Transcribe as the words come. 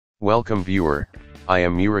Welcome viewer, I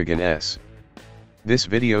am Murugan S. This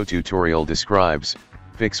video tutorial describes,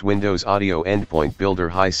 fix Windows Audio Endpoint Builder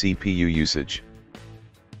high CPU usage.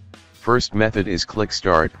 First method is click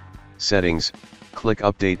Start, Settings, click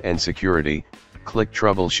Update and Security, click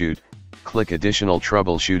Troubleshoot, click Additional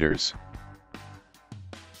Troubleshooters.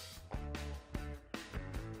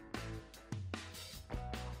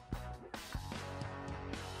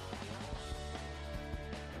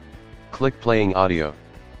 Click Playing Audio.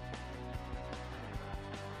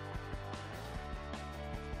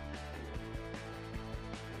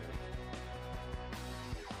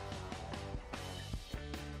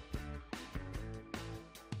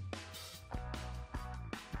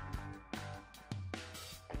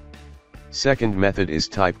 Second method is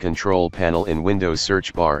type Control Panel in Windows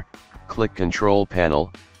search bar, click Control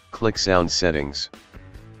Panel, click Sound Settings.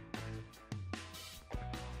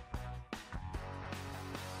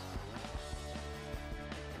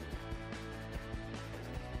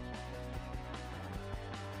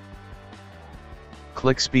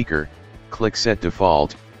 Click Speaker, click Set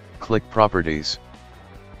Default, click Properties.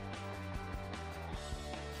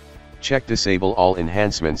 Check Disable all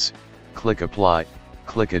enhancements, click Apply,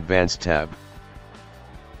 click Advanced tab.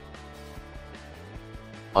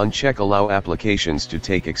 Uncheck Allow applications to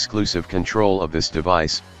take exclusive control of this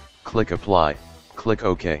device, click Apply, click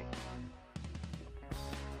OK.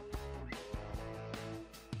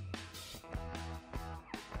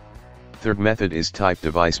 Third method is type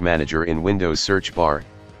Device Manager in Windows search bar,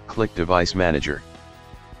 click Device Manager.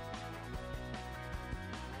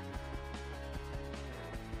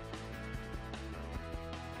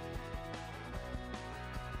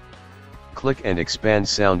 Click and expand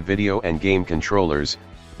Sound, Video and Game Controllers,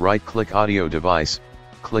 right-click Audio Device,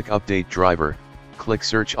 click Update Driver, click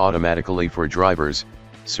Search automatically for drivers,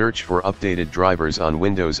 search for updated drivers on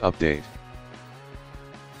Windows Update.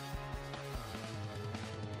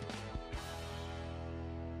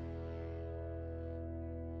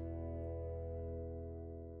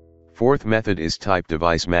 Fourth method is type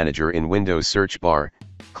Device Manager in Windows search bar,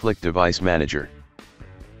 click Device Manager.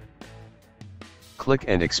 Click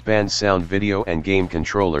and expand Sound, Video and Game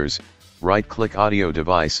Controllers, right-click Audio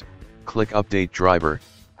Device, click Update Driver,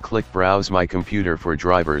 click Browse My Computer for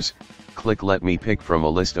drivers, click Let me pick from a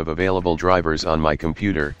list of available drivers on my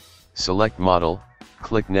computer, select Model,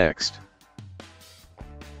 click Next.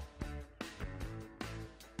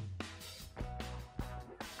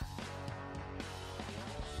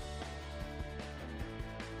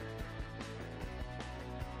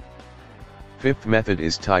 Fifth method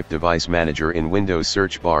is type Device Manager in Windows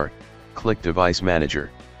search bar, click Device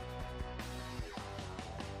Manager.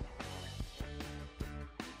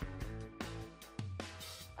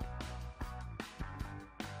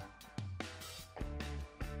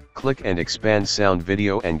 Click and expand Sound,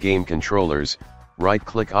 Video and Game Controllers,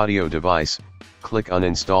 right-click Audio Device, click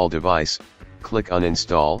Uninstall Device, click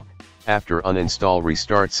Uninstall, after uninstall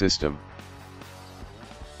restart system.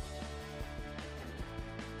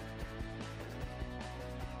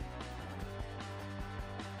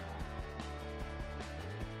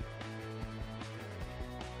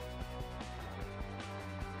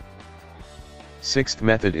 Sixth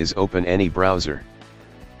method is open any browser.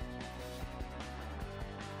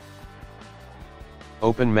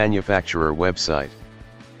 Open manufacturer website.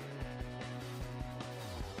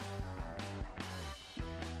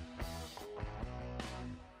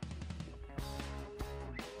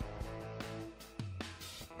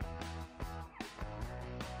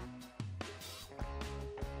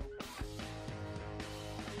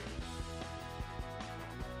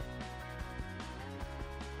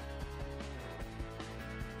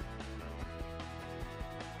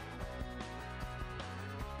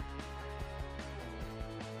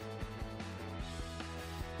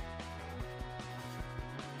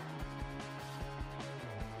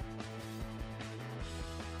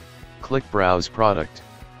 Click Browse Product.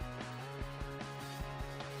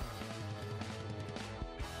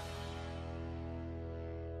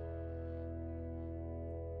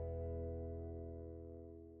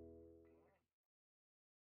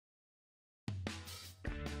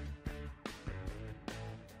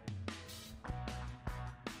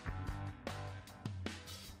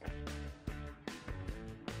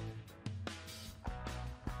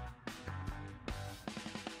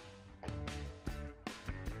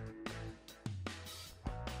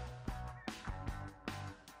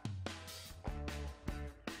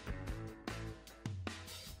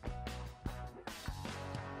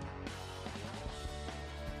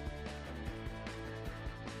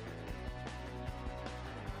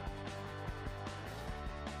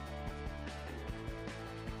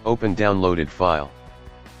 Open downloaded file.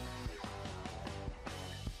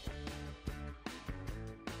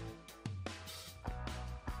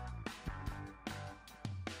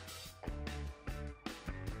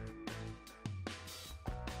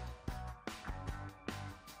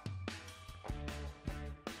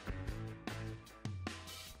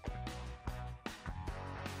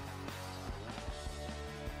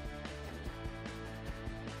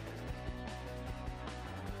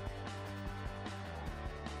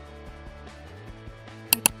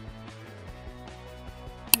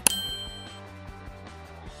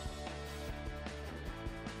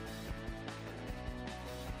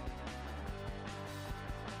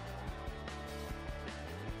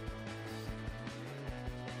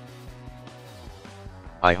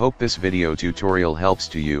 I hope this video tutorial helps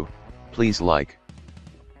to you. Please like,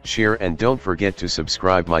 share and don't forget to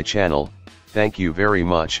subscribe my channel. Thank you very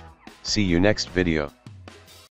much. See you next video.